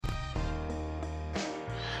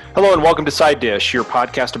Hello and welcome to Side Dish, your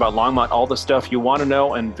podcast about Longmont, all the stuff you want to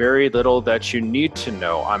know and very little that you need to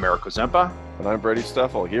know. I'm Eric Ozempa. And I'm Brady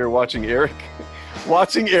Steffel, here watching Eric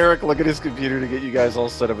look at his computer to get you guys all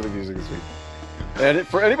set up with the music this week. And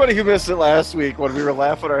for anybody who missed it last week when we were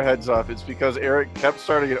laughing our heads off, it's because Eric kept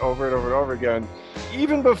starting it over and over and over again,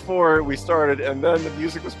 even before we started, and then the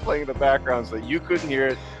music was playing in the background so that you couldn't hear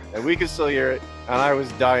it, and we could still hear it, and I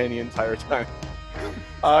was dying the entire time.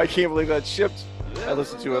 I can't believe that shipped. I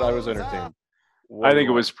listened to it. I was entertained. I think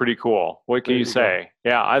it was pretty cool. What can you say?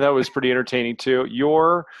 Yeah, I thought it was pretty entertaining too.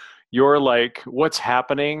 Your like, what's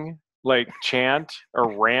happening? Like chant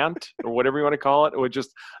or rant or whatever you want to call it. It would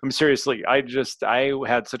just, seriously, I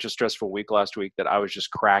had such a stressful week last week that I was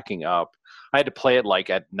just cracking up. I had to play it like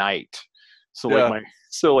at night. So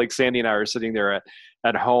like Sandy and I are sitting there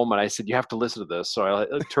at home, and I said, you have to listen to this. So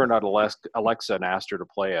I turned on Alexa and asked her to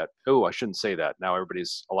play it. Oh, I shouldn't say that. Now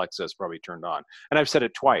everybody's Alexa is probably turned on. And I've said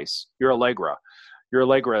it twice. Your Allegra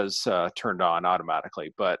is turned on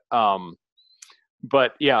automatically. But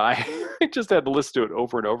yeah, I just had to listen to it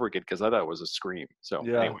over and over again because I thought it was a scream. So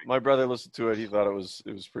yeah, anyway. My brother listened to it. He thought it was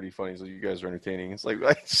pretty funny. So you guys are entertaining. It's like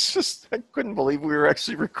I couldn't believe we were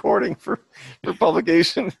actually recording for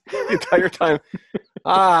publication the entire time.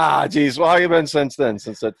 Geez. Well, how you been since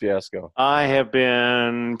that fiasco? I have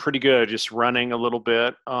been pretty good. Just running a little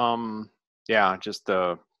bit. Just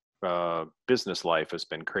the business life has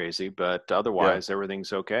been crazy, but otherwise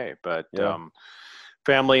everything's okay. But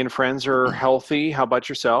family and friends are healthy. How about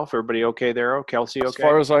yourself? Everybody okay there? Oh, Kelsey okay? As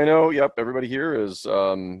far as I know, yep. Everybody here is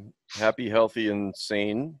happy, healthy, and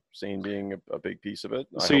sane. Sane being a big piece of it.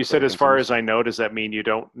 So you said, as far as I know, does that mean you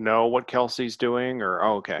don't know what Kelsey's doing? Or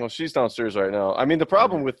okay. Well, she's downstairs right now. I mean, the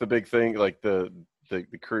problem with the big thing, like the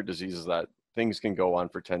current disease, is that things can go on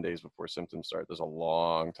for 10 days before symptoms start. There's a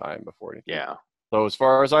long time before anything. Yeah. So as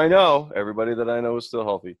far as I know, everybody that I know is still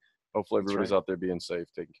healthy. Hopefully everybody's out there being safe,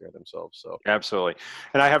 taking care of themselves. So absolutely.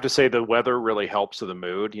 And I have to say the weather really helps to the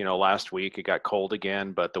mood. You know, last week it got cold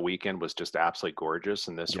again, but the weekend was just absolutely gorgeous.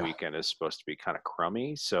 And this weekend is supposed to be kind of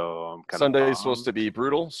crummy. So I'm kind Sunday is supposed to be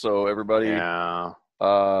brutal. So everybody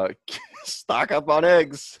stock up on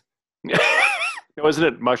eggs. Wasn't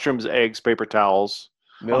it mushrooms, eggs, paper towels?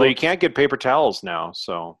 No. Although you can't get paper towels now.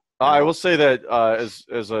 So I will say that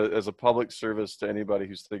as a public service to anybody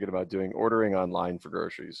who's thinking about ordering online for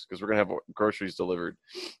groceries, because we're going to have groceries delivered,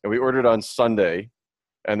 and we ordered on Sunday,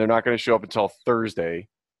 and they're not going to show up until Thursday,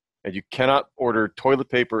 and you cannot order toilet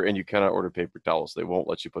paper and you cannot order paper towels. They won't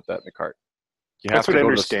let you put that in the cart. That's what I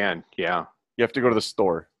understand. Yeah. You have to go to the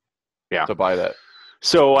store to buy that.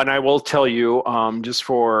 So, and I will tell you, just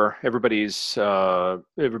for everybody's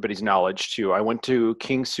knowledge too, I went to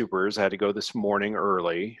King Soopers. I had to go this morning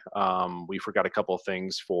early. We forgot a couple of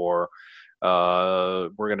things we're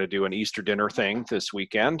going to do an Easter dinner thing this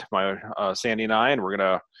weekend, Sandy and I, and we're going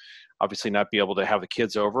to obviously not be able to have the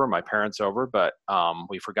kids over, my parents over, but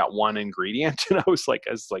we forgot one ingredient, and I was like,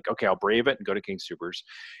 okay, I'll brave it and go to King Soopers.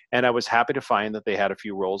 And I was happy to find that they had a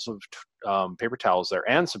few rolls of paper towels there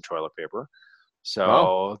and some toilet paper.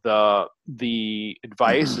 So the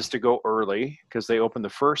advice is to go early because they open the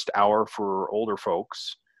first hour for older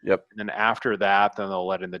folks. Yep. And then after that, then they'll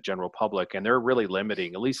let in the general public. And they're really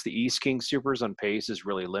limiting, at least the East King Soopers on Pace is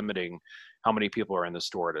really limiting how many people are in the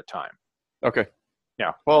store at a time. Okay.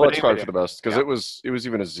 Yeah. Well, that's probably for the best because it was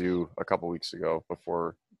even a zoo a couple weeks ago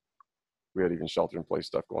before we had even shelter in place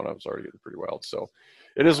stuff going on. It was already getting pretty wild. So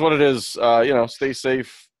it is what it is. Stay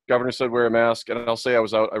safe. Governor said wear a mask, and I'll say I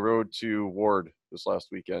rode to Ward this last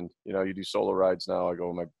weekend. You know, you do solo rides now. I go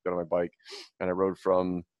on my bike, and I rode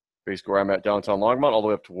from basically where I'm at downtown Longmont all the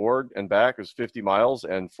way up to Ward and back. It was 50 miles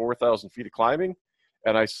and 4,000 feet of climbing,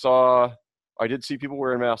 and I did see people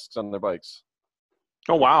wearing masks on their bikes.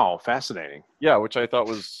 Oh wow, fascinating. Yeah, which I thought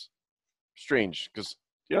was strange because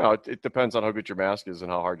it depends on how good your mask is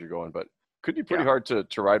and how hard you're going, but it could be pretty hard to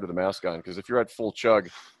ride with a mask on because if you're at full chug,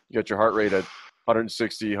 you got your heart rate at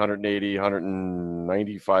 160, 180,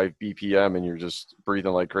 195 BPM, and you're just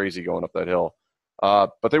breathing like crazy going up that hill.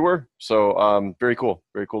 But they were. So very cool.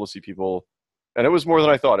 Very cool to see people. And it was more than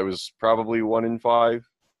I thought. It was probably 1 in 5,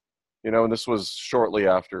 and this was shortly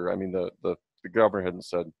after. I mean, the governor hadn't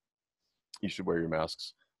said you should wear your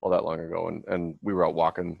masks all that long ago. And we were out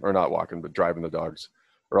walking, or not walking, but driving the dogs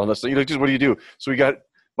around this thing. Just what do you do? So we got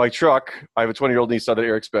my truck. I have a 20-year-old Nissan that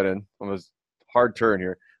Eric's been in. On a hard turn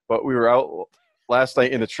here. But we were out last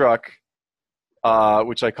night in the truck,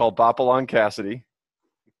 which I called Bopalong Cassidy,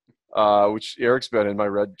 which Eric's been in, my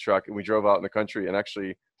red truck, and we drove out in the country. And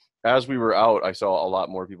actually, as we were out, I saw a lot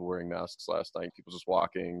more people wearing masks last night. People just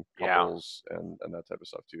walking, couples, and that type of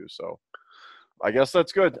stuff too. So I guess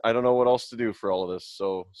that's good. I don't know what else to do for all of this.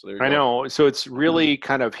 So there you go. I know. So it's really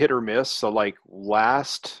kind of hit or miss. So like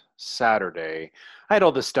last Saturday, I had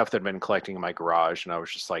all this stuff that I'd been collecting in my garage, and I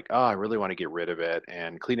was just like, oh, I really want to get rid of it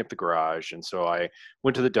and clean up the garage. And so I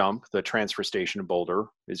went to the dump. The transfer station in Boulder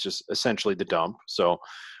is just essentially the dump. So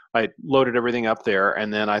I loaded everything up there,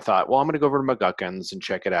 and then I thought, well, I'm going to go over to McGuckins and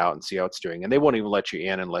check it out and see how it's doing. And they won't even let you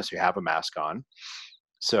in unless you have a mask on.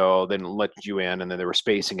 So they didn't let you in, and then they were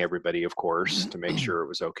spacing everybody, of course, to make sure it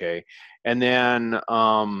was okay. And then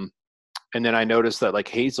I noticed that like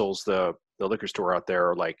Hazel's, the liquor store out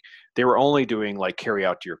there, like they were only doing like carry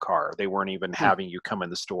out to your car. They weren't even having you come in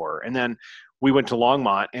the store. And then we went to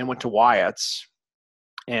Longmont and went to Wyatt's,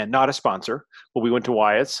 and not a sponsor, but we went to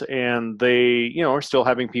Wyatt's, and they, are still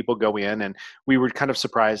having people go in, and we were kind of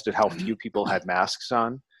surprised at how few people had masks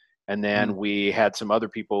on. And then we had some other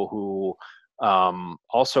people who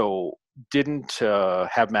also didn't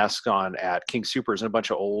have masks on at King Soopers, and a bunch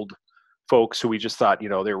of old folks who we just thought, they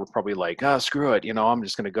were probably like, screw it, I'm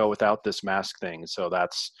just going to go without this mask thing. So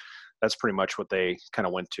that's pretty much what they kind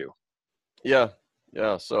of went to. Yeah.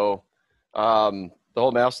 So the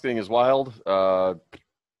whole mask thing is wild.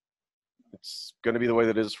 It's going to be the way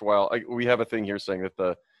that it is for a while. We have a thing here saying that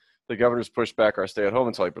the governor's pushed back our stay at home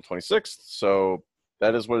until April 26th. So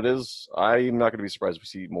that is what it is. I'm not going to be surprised if we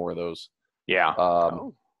see more of those. Yeah.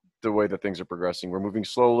 The way that things are progressing, we're moving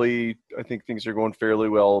slowly. I think things are going fairly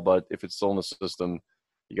well, but if it's still in the system,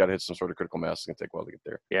 you got to hit some sort of critical mass. It's going to take a while to get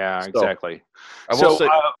there. Yeah, exactly. I will say,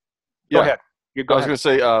 go ahead. I was going to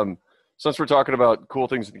say, since we're talking about cool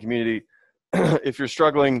things in the community, if you're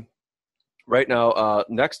struggling right now,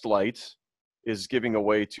 Next Light is giving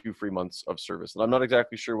away 2 free months of service. And I'm not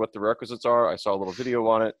exactly sure what the requisites are. I saw a little video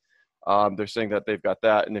on it. They're saying that they've got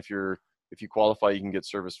that. And if you qualify, you can get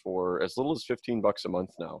service for as little as $15 a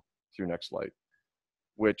month now through Next Light,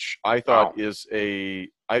 which I thought is maybe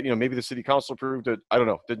the city council approved it. I don't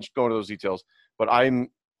know. Didn't go into those details, but I'm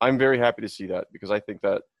very happy to see that, because I think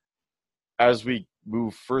that as we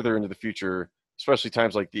move further into the future, especially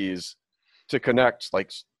times like these, to connect,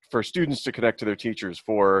 like for students to connect to their teachers,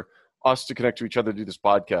 for us to connect to each other, do this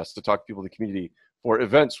podcast, to talk to people in the community, for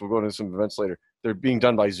events, we'll go into some events later. They're being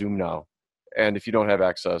done by Zoom now. And if you don't have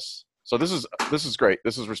access, so this is great.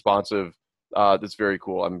 This is responsive. That's very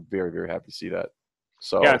cool. I'm very, very happy to see that.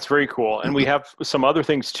 So yeah, it's very cool. And we have some other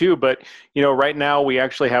things too, but right now we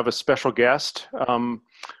actually have a special guest,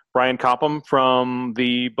 Brian Copham from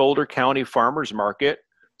the Boulder County Farmers Market.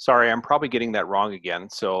 Sorry, I'm probably getting that wrong again.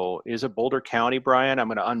 So is it Boulder County, Brian? I'm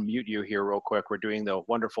going to unmute you here real quick. We're doing the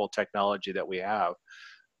wonderful technology that we have.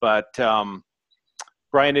 But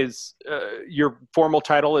Brian, is your formal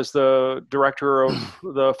title is the director of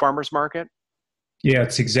the Farmers Market? Yeah,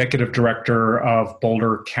 it's executive director of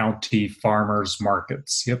Boulder County Farmers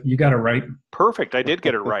Markets. Yep, you got it right. Perfect. I did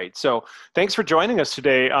get it right. So thanks for joining us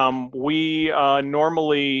today. We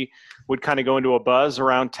normally would kind of go into a buzz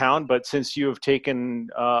around town, but since you have taken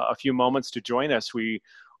a few moments to join us, we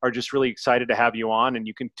are just really excited to have you on, and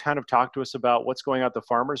you can kind of talk to us about what's going on at the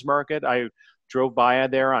Farmers Market. I drove by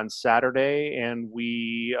there on Saturday, and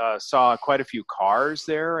we saw quite a few cars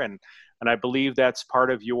there, and I believe that's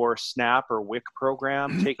part of your SNAP or WIC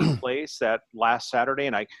program taking place that last Saturday.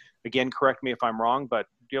 And again, correct me if I'm wrong, but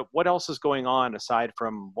what else is going on aside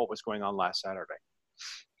from what was going on last Saturday?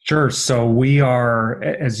 Sure. So we are,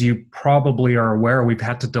 as you probably are aware, we've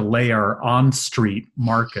had to delay our on-street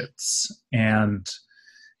markets. And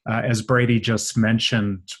as Brady just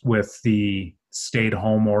mentioned, with the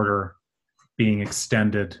stay-at-home order being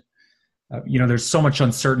extended, there's so much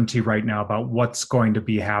uncertainty right now about what's going to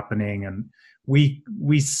be happening, and we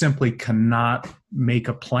simply cannot make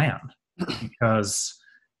a plan because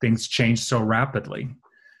things change so rapidly.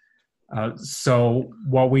 So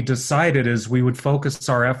what we decided is we would focus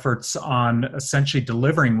our efforts on essentially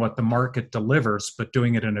delivering what the market delivers, but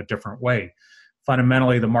doing it in a different way.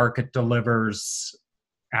 Fundamentally, the market delivers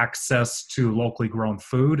access to locally grown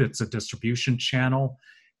food. It's a distribution channel,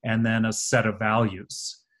 and then a set of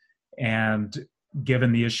values. And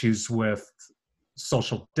given the issues with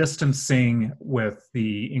social distancing, with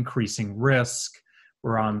the increasing risk,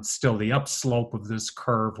 we're on still the upslope of this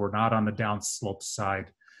curve. We're not on the downslope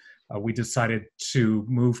side. We decided to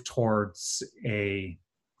move towards an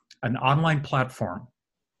online platform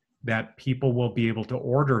that people will be able to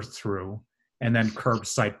order through, and then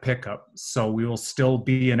curbside pickup. So we will still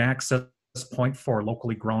be an access point for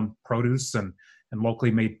locally grown produce and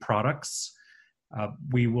locally made products.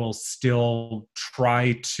 We will still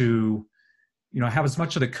try to, have as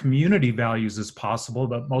much of the community values as possible,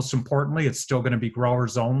 but most importantly, it's still going to be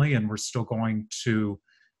growers only, and we're still going to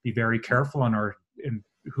be very careful in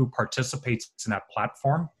who participates in that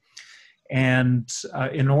platform. And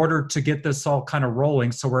in order to get this all kind of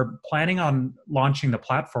rolling, so we're planning on launching the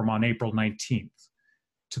platform on April 19th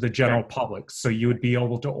to the general public. So you would be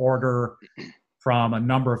able to order from a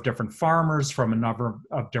number of different farmers, from a number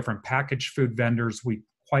of different packaged food vendors. We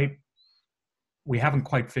haven't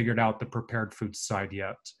quite figured out the prepared food side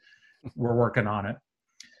yet. We're working on it.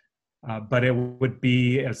 But it would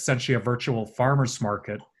be essentially a virtual farmers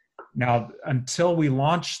market. Now, until we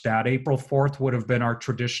launched that, April 4th would have been our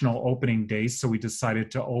traditional opening day. So we decided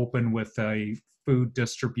to open with a food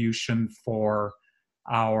distribution for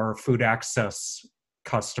our food access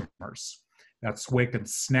customers. That's WIC and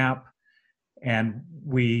SNAP. And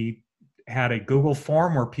we had a Google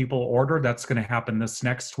form where people order. That's going to happen this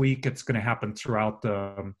next week. It's going to happen throughout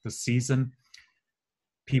the season.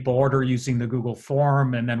 People order using the Google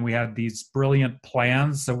form, and then we had these brilliant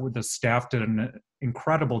plans. So the staff did an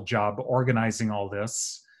incredible job organizing all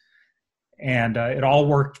this, and it all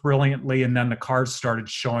worked brilliantly. And then the cars started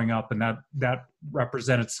showing up, and that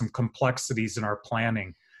represented some complexities in our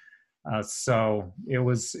planning. So it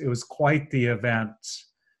was quite the event.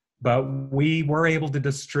 But we were able to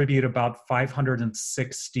distribute about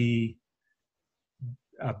 560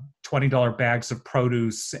 $20 bags of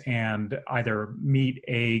produce and either meat,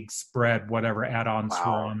 eggs, bread, whatever add-ons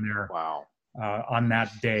were on there on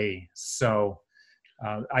that day. So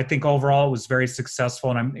I think overall it was very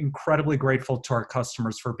successful, and I'm incredibly grateful to our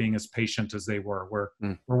customers for being as patient as they were. We're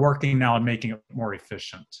working now on making it more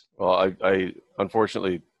efficient. Well, I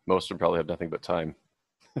unfortunately, most of them probably have nothing but time.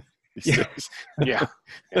 Yeah.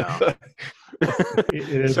 It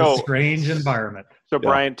is a strange environment. So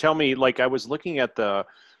Brian, tell me, like, I was looking at the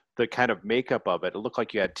kind of makeup of it. It looked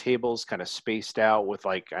like you had tables kind of spaced out with,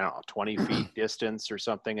 like, I don't know, 20 feet distance or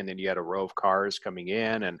something. And then you had a row of cars coming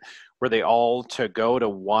in, and were they all to go to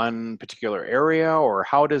one particular area, or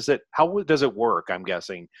how does it work? I'm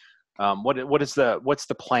guessing. What's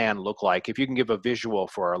the plan look like? If you can give a visual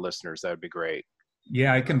for our listeners, that would be great.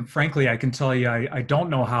 Yeah, I can tell you, I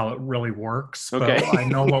don't know how it really works, but I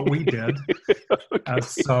know what we did.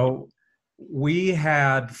 So we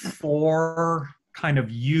had 4 kind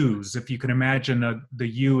of U's. If you can imagine the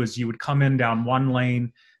U is, you would come in down one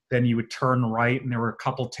lane, then you would turn right, and there were a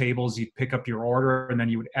couple tables, you'd pick up your order, and then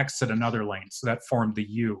you would exit another lane. So that formed the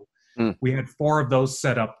U. We had 4 of those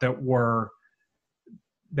set up that were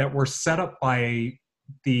set up by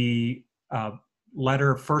the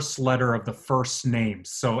first letter of the first name.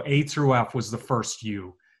 So A through F was the first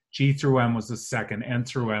U, G through M was the second, N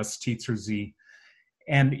through S, T through Z.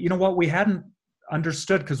 And you know what we hadn't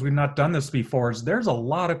understood, because we've not done this before, is there's a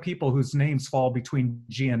lot of people whose names fall between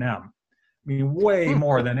G and M. I mean, way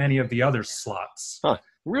more than any of the other slots. Huh.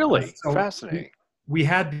 Really? So fascinating. We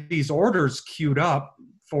had these orders queued up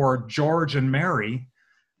for George and Mary,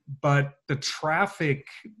 but the traffic,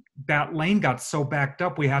 that lane got so backed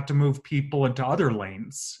up, we had to move people into other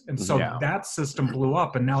lanes. And so that system blew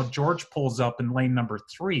up. And now George pulls up in lane number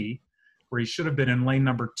 3, where he should have been in lane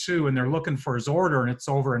number 2, and they're looking for his order, and it's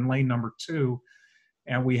over in lane number 2.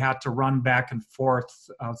 And we had to run back and forth.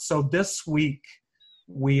 So this week,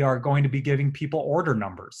 we are going to be giving people order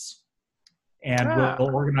numbers. And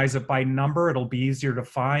we'll organize it by number. It'll be easier to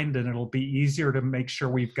find, and it'll be easier to make sure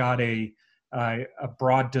we've got a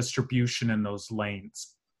broad distribution in those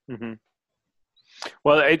lanes. Mm-hmm.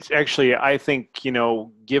 Well, it's actually, I think,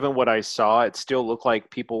 given what I saw, it still looked like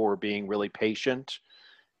people were being really patient,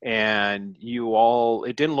 and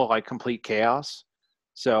it didn't look like complete chaos.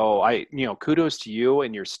 So kudos to you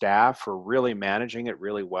and your staff for really managing it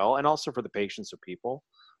really well, and also for the patience of people.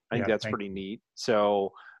 I think that's pretty neat.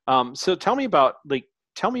 So, so tell me about the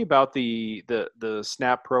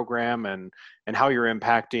SNAP program and how you're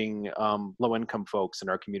impacting low-income folks in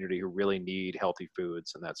our community who really need healthy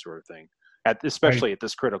foods and that sort of thing, especially at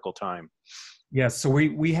this critical time. Yes, so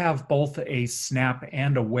we have both a SNAP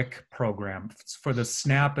and a WIC program. For the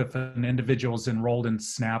SNAP, if an individual is enrolled in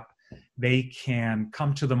SNAP, they can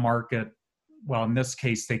come to the market. Well, in this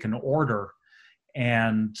case, they can order,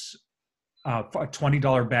 and a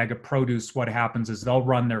 $20 bag of produce, what happens is they'll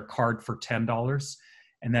run their card for $10,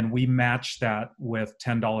 and then we match that with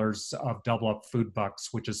 $10 of Double Up Food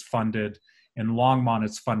Bucks, which is funded in Longmont.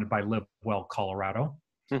 It's funded by Live Well Colorado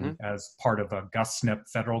as part of a GusSNP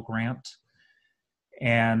federal grant.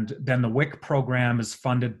 And then the WIC program is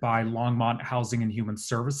funded by Longmont Housing and Human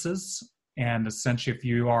Services. And essentially, if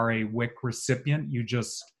you are a WIC recipient,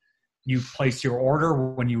 you place your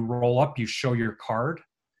order. When you roll up, you show your card,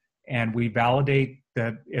 and we validate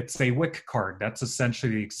that it's a WIC card. That's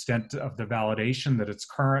essentially the extent of the validation, that it's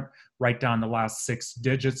current. Write down the last 6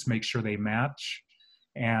 digits, make sure they match.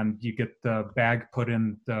 and you get the bag put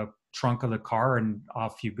in the trunk of the car and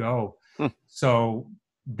off you go. So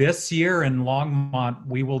this year in Longmont,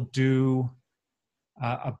 we will do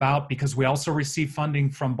because we also receive funding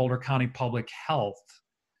from Boulder County Public Health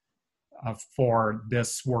for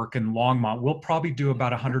this work in Longmont. We'll probably do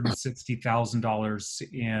about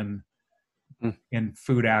 $160,000 in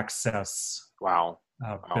food access. Wow.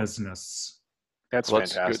 Business. That's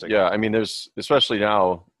fantastic. That's good. Yeah, I mean, there's, especially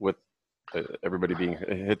now with everybody being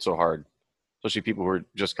hit so hard, especially people who are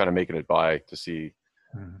just kind of making it by, to see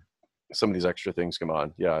some of these extra things come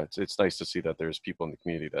on. Yeah, it's nice to see that there's people in the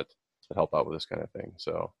community that help out with this kind of thing.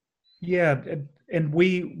 So yeah, and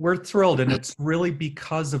we're thrilled, and it's really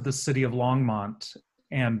because of the city of Longmont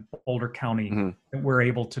and Boulder County that we're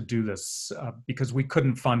able to do this, because we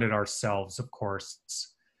couldn't fund it ourselves, of course.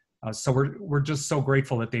 So we're just so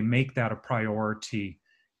grateful that they make that a priority.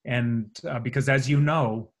 And because, as you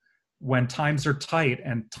know, when times are tight,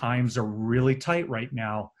 and times are really tight right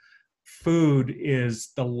now, food is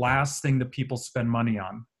the last thing that people spend money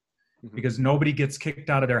on, because nobody gets kicked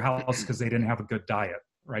out of their house because they didn't have a good diet,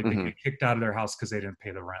 right? They get kicked out of their house because they didn't pay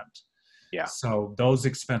the rent. Yeah. So those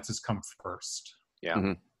expenses come first.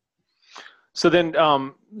 Yeah. So then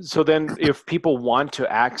if people want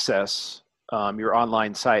to access your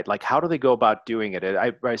online site, like, how do they go about doing it?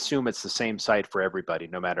 I assume it's the same site for everybody,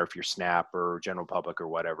 no matter if you're SNAP or general public or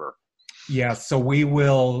whatever. Yeah, so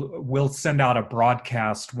we'll send out a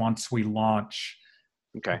broadcast once we launch.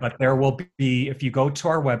 Okay. But there will be, if you go to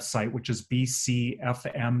our website, which is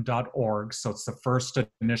bcfm.org, so it's the first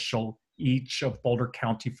initial each of Boulder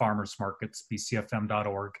County Farmers Markets,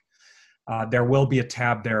 bcfm.org, there will be a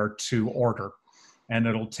tab there to order, and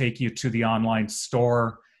it'll take you to the online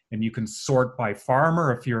store, and you can sort by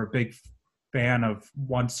farmer. If you're a big fan of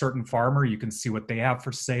one certain farmer, you can see what they have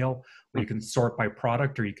for sale, or you can sort by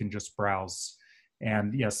product, or you can just browse.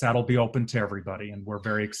 And yes, that'll be open to everybody, and we're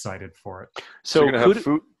very excited for it. So you're gonna have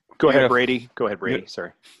food. Go ahead, Brady.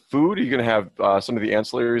 Sorry. Food. Are you going to have some of the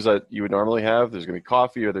ancillaries that you would normally have? There's going to be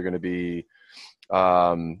coffee, or they're going to be,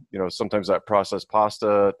 sometimes that processed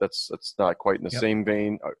pasta. That's not quite in the same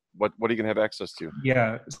vein. What are you going to have access to?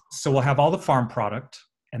 Yeah. So we'll have all the farm product,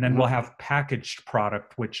 and then we'll have packaged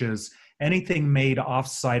product, which is anything made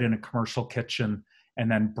offsite in a commercial kitchen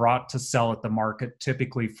and then brought to sell at the market,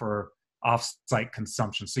 typically for off-site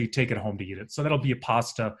consumption. So you take it home to eat it. So that'll be a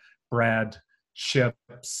pasta, bread,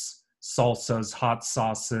 chips, salsas, hot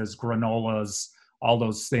sauces, granolas, all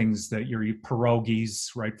those things that you're pierogies,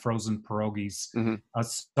 right? Frozen pierogies.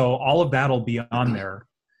 So all of that'll be on there.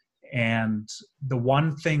 And the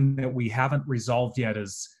one thing that we haven't resolved yet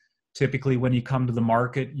is typically when you come to the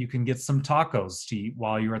market, you can get some tacos to eat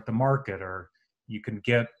while you're at the market, or you can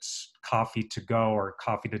get coffee to go or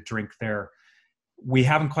coffee to drink there. We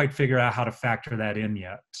haven't quite figured out how to factor that in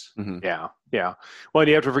yet. Yeah. Well,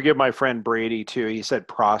 you have to forgive my friend Brady too. He said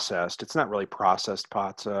processed. It's not really processed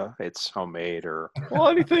pizza. It's homemade, or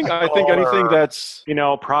anything. I think anything that's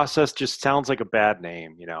processed just sounds like a bad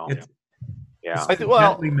name. It's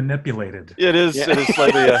gently manipulated. It is. It is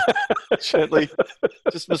slightly gently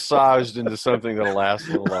just massaged into something that'll last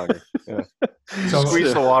a little longer. Yeah. So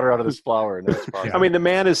squeeze the water out of this flour, and that's processed. I mean, the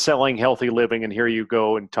man is selling healthy living, and here you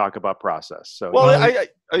go and talk about process. So,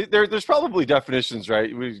 there's probably definitions,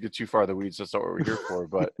 right? We get too far in the weeds. That's not what we're here for.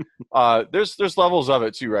 But there's levels of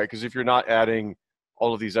it too, right? Because if you're not adding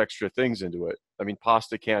all of these extra things into it, I mean,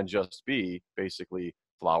 pasta can just be basically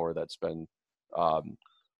flour that's been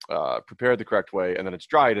prepared the correct way, and then it's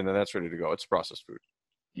dried, and then that's ready to go. It's processed food.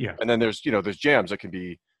 Yeah. And then there's jams that can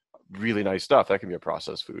be really nice stuff. That can be a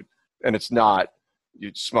processed food. And it's not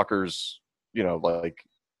Smucker's, like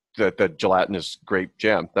that gelatinous grape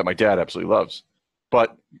jam that my dad absolutely loves.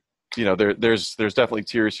 But, there's definitely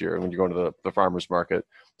tiers here. And when you're going to the farmer's market,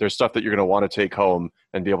 there's stuff that you're going to want to take home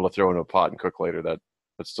and be able to throw into a pot and cook later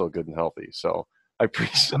that's still good and healthy. So I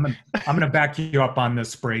appreciate I'm going to back you up on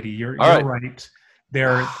this, Brady. You're right.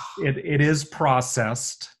 It is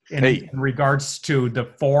processed. In regards to the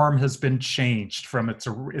form has been changed from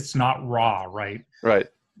it's not raw, right? Right.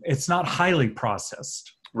 It's not highly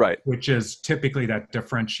processed, right? Which is typically that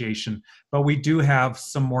differentiation. But we do have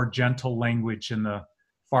some more gentle language in the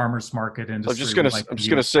farmers market industry. I'm just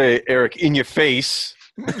gonna say, Eric, in your face.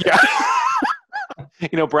 Yeah.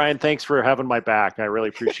 Brian, thanks for having my back. I really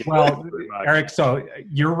appreciate it. Well, Eric, so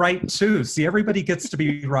you're right too. See, everybody gets to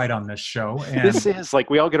be right on this show. And this is like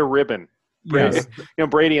we all get a ribbon. Brady, yes.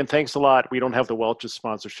 Brady, and thanks a lot. We don't have the Welch's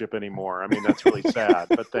sponsorship anymore. I mean, that's really sad,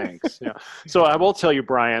 but thanks. Yeah. So I will tell you,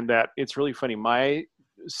 Brian, that it's really funny. My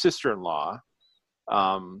sister-in-law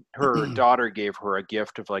her daughter gave her a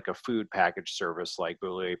gift of like a food package service like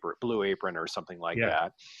Blue Apron or something like Yeah.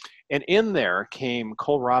 that. And in there came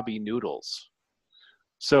kohlrabi noodles.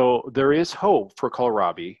 So there is hope for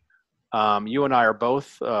kohlrabi. You and I are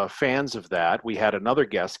both fans of that. We had another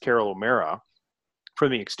guest, Carol O'Mara,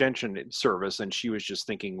 from the extension service, and she was just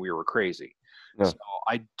thinking we were crazy. Yeah. So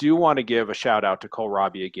I do want to give a shout out to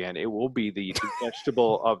kohlrabi again. It will be the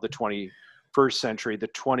vegetable of the 21st century, the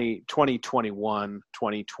 2021,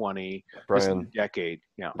 2020 Brian, decade.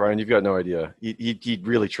 Yeah. Brian, you've got no idea. He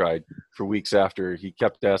really tried for weeks after. He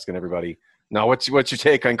kept asking everybody, now what's your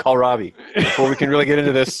take on kohlrabi? Before we can really get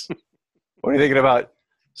into this, what are you thinking about?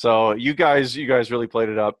 So you guys really played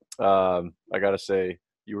it up. I gotta say,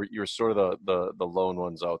 you were sort of the lone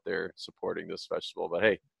ones out there supporting this festival. But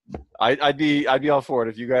hey, I'd be all for it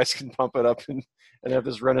if you guys can pump it up and have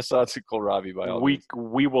this renaissance of kohlrabi by all means.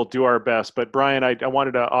 We will do our best. But Brian, I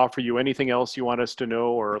wanted to offer you anything else you want us to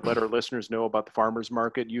know or let our listeners know about the farmers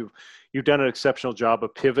market. You've done an exceptional job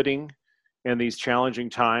of pivoting in these challenging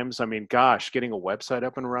times. I mean, gosh, getting a website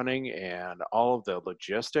up and running and all of the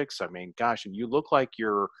logistics. I mean, gosh, and you look like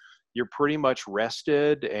you're pretty much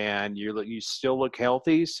rested and you still look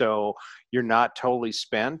healthy. So you're not totally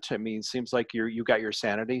spent. I mean, it seems like you got your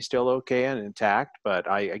sanity still okay and intact, but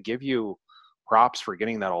I give you props for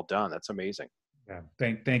getting that all done. That's amazing. Yeah,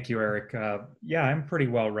 thank you, Eric. Yeah, I'm pretty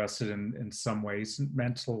well rested in some ways.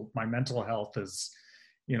 My mental health is,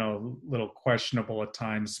 a little questionable at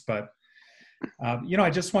times, but I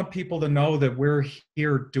just want people to know that we're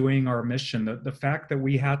here doing our mission. The fact that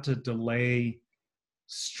we had to delay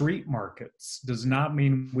street markets does not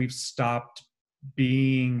mean we've stopped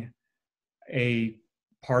being a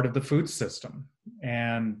part of the food system,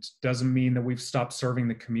 and doesn't mean that we've stopped serving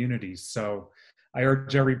the communities. So I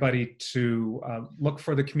urge everybody to look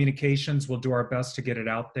for the communications. We'll do our best to get it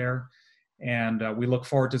out there. And we look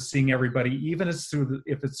forward to seeing everybody, even if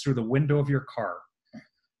it's through the window of your car.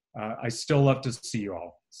 I still love to see you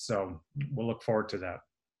all. So we'll look forward to that.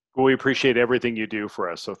 Well, we appreciate everything you do for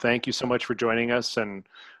us. So thank you so much for joining us. And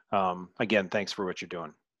again, thanks for what you're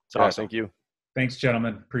doing. It's awesome. Thank you. Thanks,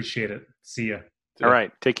 gentlemen. Appreciate it. See you. All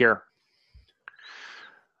right. Take care.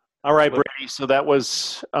 All right, Brady. So that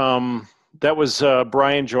was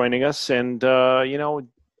Brian joining us. And,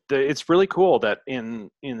 it's really cool that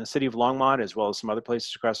in the city of Longmont, as well as some other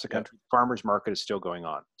places across the country, the farmers market is still going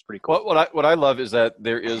on. It's pretty cool. What I love is that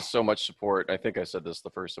there is so much support. I think I said this the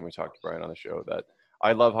first time we talked to Brian on the show, that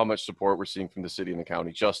I love how much support we're seeing from the city and the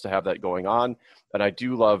county just to have that going on. And I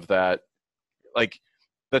do love that, like,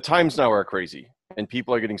 the times now are crazy and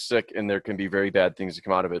people are getting sick and there can be very bad things that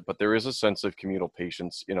come out of it. But there is a sense of communal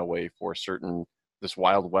patience in a way for this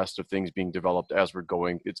wild west of things being developed as we're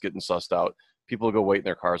going. It's getting sussed out. People go wait in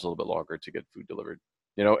their cars a little bit longer to get food delivered.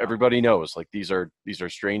 Everybody knows, like, these are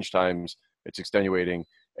strange times. It's extenuating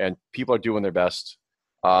and people are doing their best.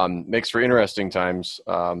 Makes for interesting times.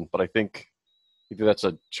 But I think either that's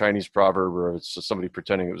a Chinese proverb or it's somebody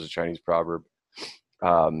pretending it was a Chinese proverb,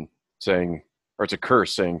 saying, or it's a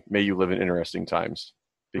curse saying, may you live in interesting times,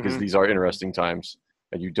 because these are interesting times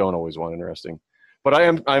and you don't always want interesting. But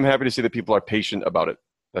I'm happy to see that people are patient about it,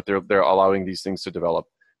 that they're allowing these things to develop.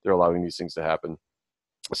 They're allowing these things to happen.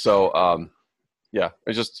 So,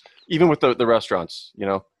 it's just, even with the restaurants,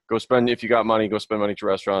 go spend, if you got money, go spend money to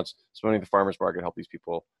restaurants, spending the farmers market, help these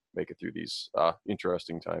people make it through these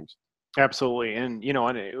interesting times. Absolutely. And, and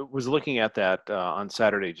I was looking at that on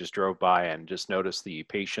Saturday, just drove by and just noticed the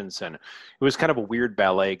patience, and it was kind of a weird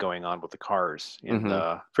ballet going on with the cars in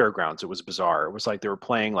the fairgrounds. It was bizarre. It was like they were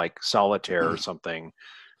playing like solitaire or something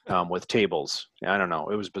with tables. I don't know.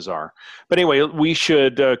 It was bizarre. But anyway, we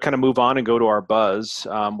should kind of move on and go to our buzz.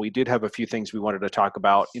 We did have a few things we wanted to talk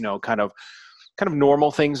about, kind of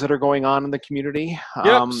normal things that are going on in the community.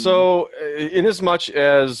 So in as much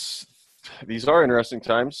as these are interesting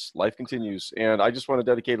times, life continues. And I just want to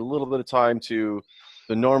dedicate a little bit of time to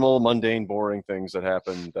the normal, mundane, boring things that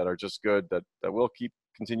happen that are just good, that will keep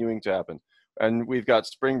continuing to happen. And we've got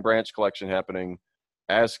spring branch collection happening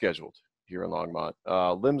as scheduled here in Longmont.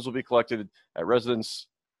 Limbs will be collected at residence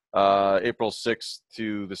April 6th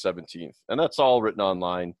to the 17th. And that's all written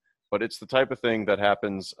online, but it's the type of thing that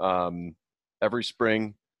happens every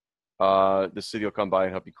spring. The city will come by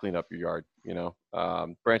and help you clean up your yard.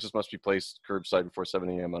 Branches must be placed curbside before 7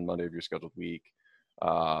 a.m. on Monday of your scheduled week.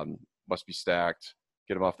 Must be stacked.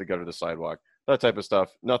 Get them off the gutter to the sidewalk. That type of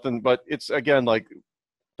stuff. Nothing, but it's, again, like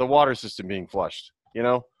the water system being flushed.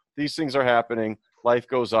 These things are happening. Life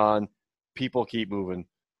goes on. People keep moving.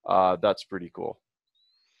 That's pretty cool.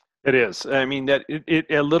 It is. I mean that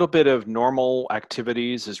a little bit of normal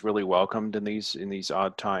activities is really welcomed in these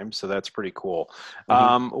odd times, so that's pretty cool.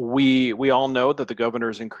 Hmm. We all know that the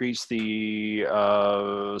governor's increased the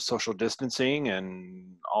social distancing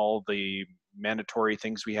and all the mandatory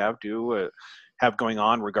things we have going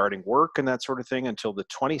on regarding work and that sort of thing until the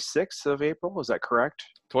 26th of April. Is that correct?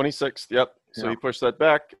 26th. Yep. So Yeah. he pushed that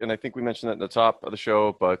back, and I think we mentioned that in the top of the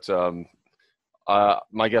show. But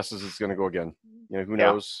my guess is it's going to go again. Who Yeah.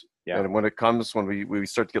 knows? Yeah. And when it comes, when we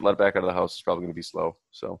start to get let back out of the house, it's probably going to be slow.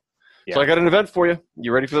 So Yeah. I got an event for you.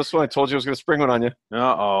 You ready for this one? I told you I was going to spring one on you.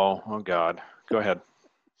 Uh-oh. Oh God. Go ahead.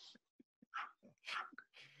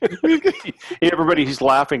 Everybody, he's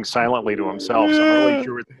laughing silently to himself, so I'm really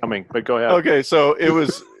sure it's coming. But go ahead. Okay, so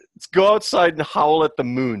let's go outside and howl at the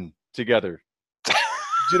moon together. Do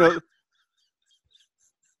you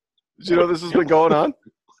know this has been going on?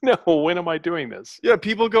 No, when am I doing this? Yeah,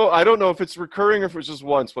 people go. I don't know if it's recurring or if it's just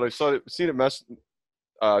once, but seen it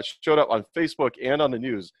showed up on Facebook and on the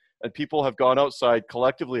news, and people have gone outside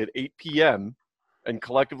collectively at 8 p.m. and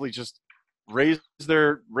collectively just raised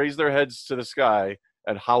their heads to the sky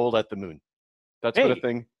and howled at the moon. That's been a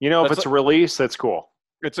thing. If it's a release, that's cool.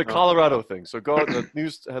 It's a Colorado thing. So the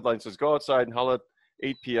news headline says, "Go outside and howl at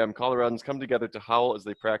 8 p.m. Coloradans come together to howl as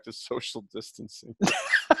they practice social distancing."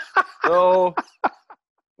 So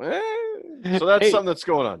that's something that's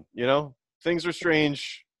going on. Things are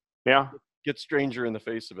strange. Yeah. Get stranger in the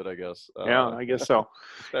face of it, I guess. Yeah, I guess so.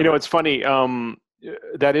 It's funny.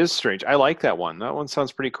 That is strange. I like that one. That one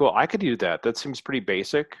sounds pretty cool. I could do that. That seems pretty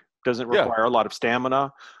basic. Doesn't require a lot of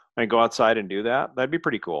stamina. I go outside and do that. That'd be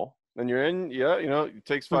pretty cool. And you're in, it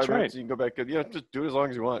takes 5 minutes. You can go back. Just do it as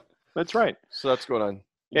long as you want. That's right. So that's going on.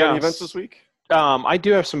 You got any events this week? I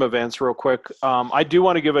do have some events real quick. I do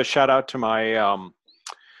want to give a shout out to my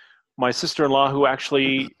sister-in-law who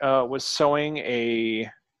actually was sewing a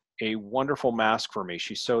wonderful mask for me.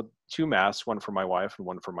 She sewed 2 masks, one for my wife and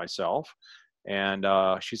one for myself. And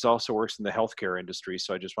she's also works in the healthcare industry,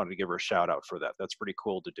 so I just wanted to give her a shout out for that. That's pretty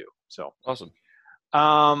cool to do. So awesome.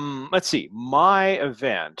 Let's see. My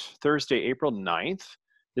event, Thursday, April 9th.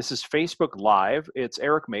 This is Facebook Live. It's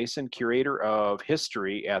Eric Mason, curator of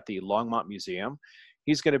history at the Longmont Museum.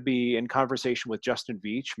 He's going to be in conversation with Justin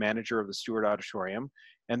Veach, manager of the Stewart Auditorium,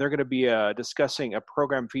 and they're going to be discussing a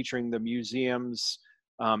program featuring the museum's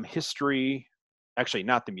history. Actually,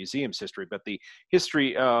 not the museum's history, but the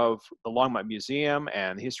history of the Longmont Museum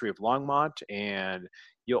and the history of Longmont. And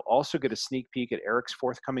you'll also get a sneak peek at Eric's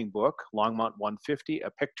forthcoming book, Longmont 150,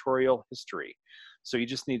 A Pictorial History. So you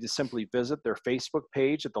just need to simply visit their Facebook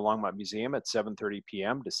page at the Longmont Museum at 7:30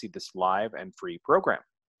 p.m. to see this live and free program.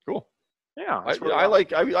 Cool. Yeah. I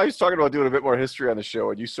was talking about doing a bit more history on the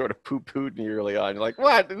show, and you sort of poo-pooed me early on. You're like,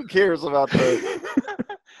 what? Who cares about the...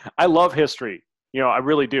 I love history. I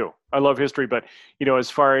really do. I love history, but as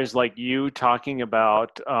far as like you talking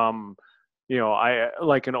about, I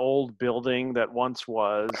like an old building that once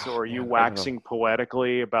was, or you waxing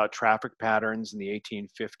poetically about traffic patterns in the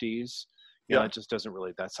 1850s. It just doesn't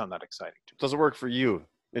really. That's not that exciting to me. Doesn't work for you.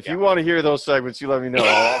 If you want to hear those segments, you let me know.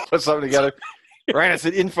 I'll put something together. Write us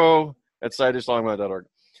at info@sidedishlongmont.org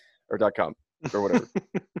or .com or whatever.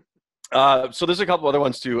 So there's a couple other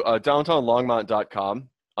ones too. Downtownlongmont.com.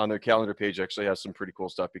 On their calendar page actually has some pretty cool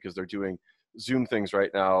stuff because they're doing Zoom things right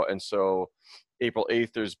now. And so April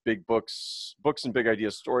 8th, there's big books and big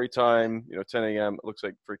ideas story time, 10 a.m. It looks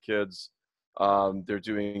like for kids. They're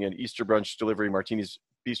doing an Easter brunch delivery. Martini's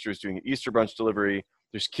Bistro is doing an Easter brunch delivery.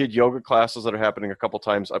 There's kid yoga classes that are happening a couple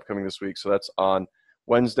times upcoming this week. So that's on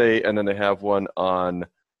Wednesday. And then they have one on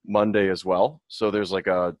Monday as well. So there's like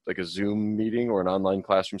a Zoom meeting or an online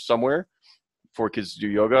classroom somewhere for kids to do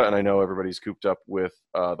yoga. And I know everybody's cooped up with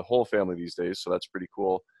the whole family these days, so that's pretty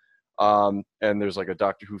cool. And there's like a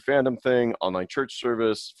Doctor Who fandom thing, online church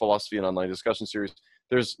service, philosophy and online discussion series.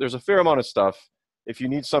 There's a fair amount of stuff. If you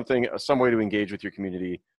need some way to engage with your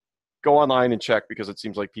community, go online and check because it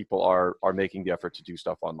seems like people are making the effort to do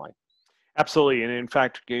stuff online. Absolutely. And in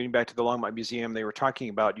fact, getting back to the Longmont Museum, they were talking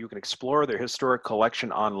about you can explore their historic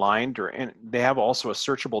collection online, and they have also a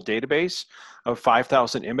searchable database of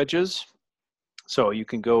 5,000 images. So you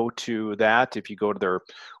can go to that if you go to their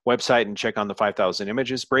website and check on the 5,000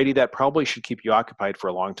 images. Brady, that probably should keep you occupied for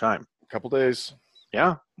a long time. A couple days.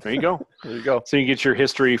 Yeah, there you go. There you go. So you get your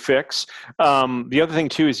history fix. The other thing,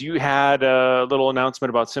 too, is you had a little announcement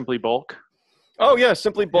about Simply Bulk. Oh, yeah,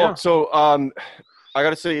 Simply Bulk. Yeah. So I got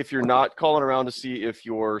to say, if you're not calling around to see if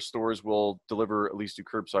your stores will deliver, at least do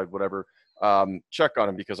curbside, whatever, check on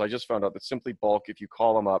them because I just found out that Simply Bulk, if you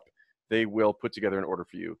call them up, they will put together an order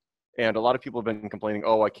for you. And a lot of people have been complaining,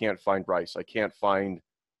 oh, I can't find rice. I can't find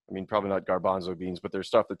I mean, probably not garbanzo beans, but there's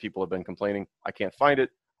stuff that people have been complaining. I can't find it.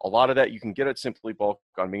 A lot of that you can get at Simply Bulk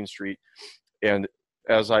on Main Street. And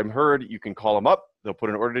as I've heard, you can call them up. They'll put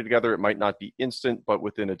an order together. It might not be instant, but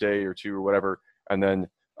within a day or two or whatever. And then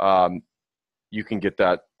you can get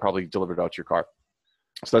that probably delivered out to your car.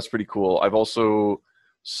 So that's pretty cool. I've also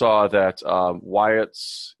saw that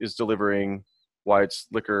Wyatt's is delivering Wyatt's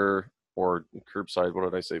Liquor or Curbside. What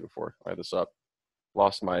did I say before? I had this up.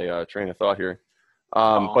 Lost my train of thought here.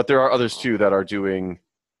 But there are others too that are doing,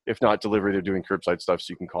 if not delivery, they're doing curbside stuff.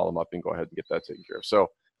 So you can call them up and go ahead and get that taken care of. So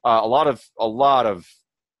a lot of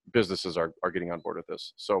businesses are getting on board with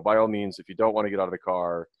this. So by all means, if you don't want to get out of the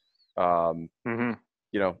car,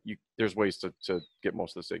 you know, there's ways to get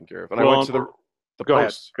most of this taken care of. And I went to the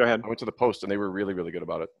Post. Go ahead. I went to the Post and they were really, really good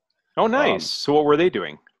about it. Oh, nice. So what were they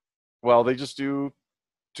doing? Well, they just do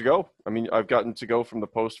to go. I mean, I've gotten to go from the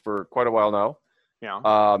Post for quite a while now.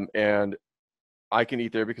 Yeah. And I can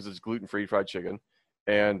eat there because it's gluten-free fried chicken.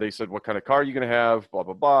 And they said, what kind of car are you going to have? Blah,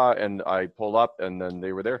 blah, blah. And I pulled up and then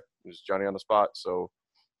they were there. It was Johnny on the spot. So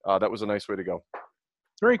that was a nice way to go.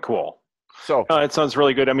 Very cool. So it sounds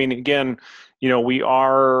really good. I mean, again, you know, we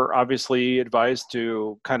are obviously advised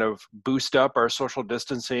to kind of boost up our social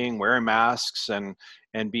distancing, wearing masks, and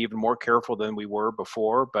be even more careful than we were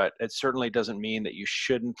before. But it certainly doesn't mean that you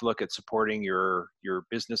shouldn't look at supporting your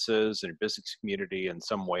businesses and your business community in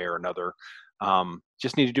some way or another.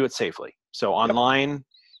 Just need to do it safely. So online,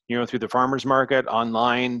 you know, through the farmers market,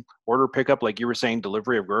 online order pickup, like you were saying,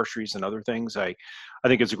 delivery of groceries and other things. I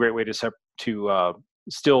think it's a great way to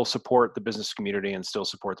still support the business community and still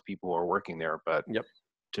support the people who are working there. But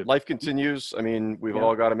life continues. I mean, we've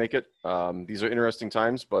all got to make it. These are interesting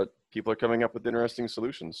times, but people are coming up with interesting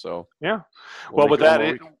solutions. So well, with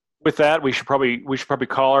that, we should probably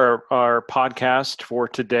call our podcast for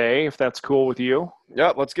today, if that's cool with you.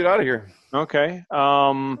 Yeah, let's get out of here. Okay.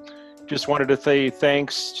 Just wanted to say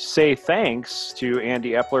thanks to Andy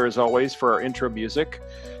Epler, as always, for our intro music.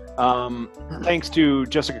 Thanks to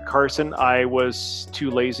Jessica Carson. I was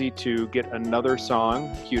too lazy to get another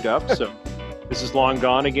song queued up, so this is long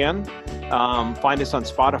gone again. Find us on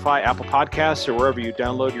Spotify, Apple Podcasts, or wherever you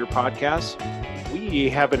download your podcasts. We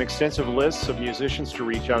have an extensive list of musicians to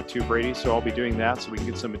reach out to, Brady, so I'll be doing that so we can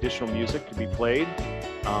get some additional music to be played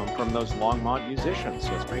from those Longmont musicians.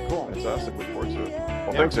 So it's pretty cool. Fantastic. Look forward to it.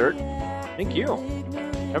 Well, thanks, Eric. Thank you.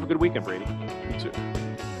 Have a good weekend, Brady. You too.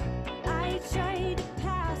 I tried to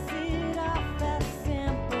pass it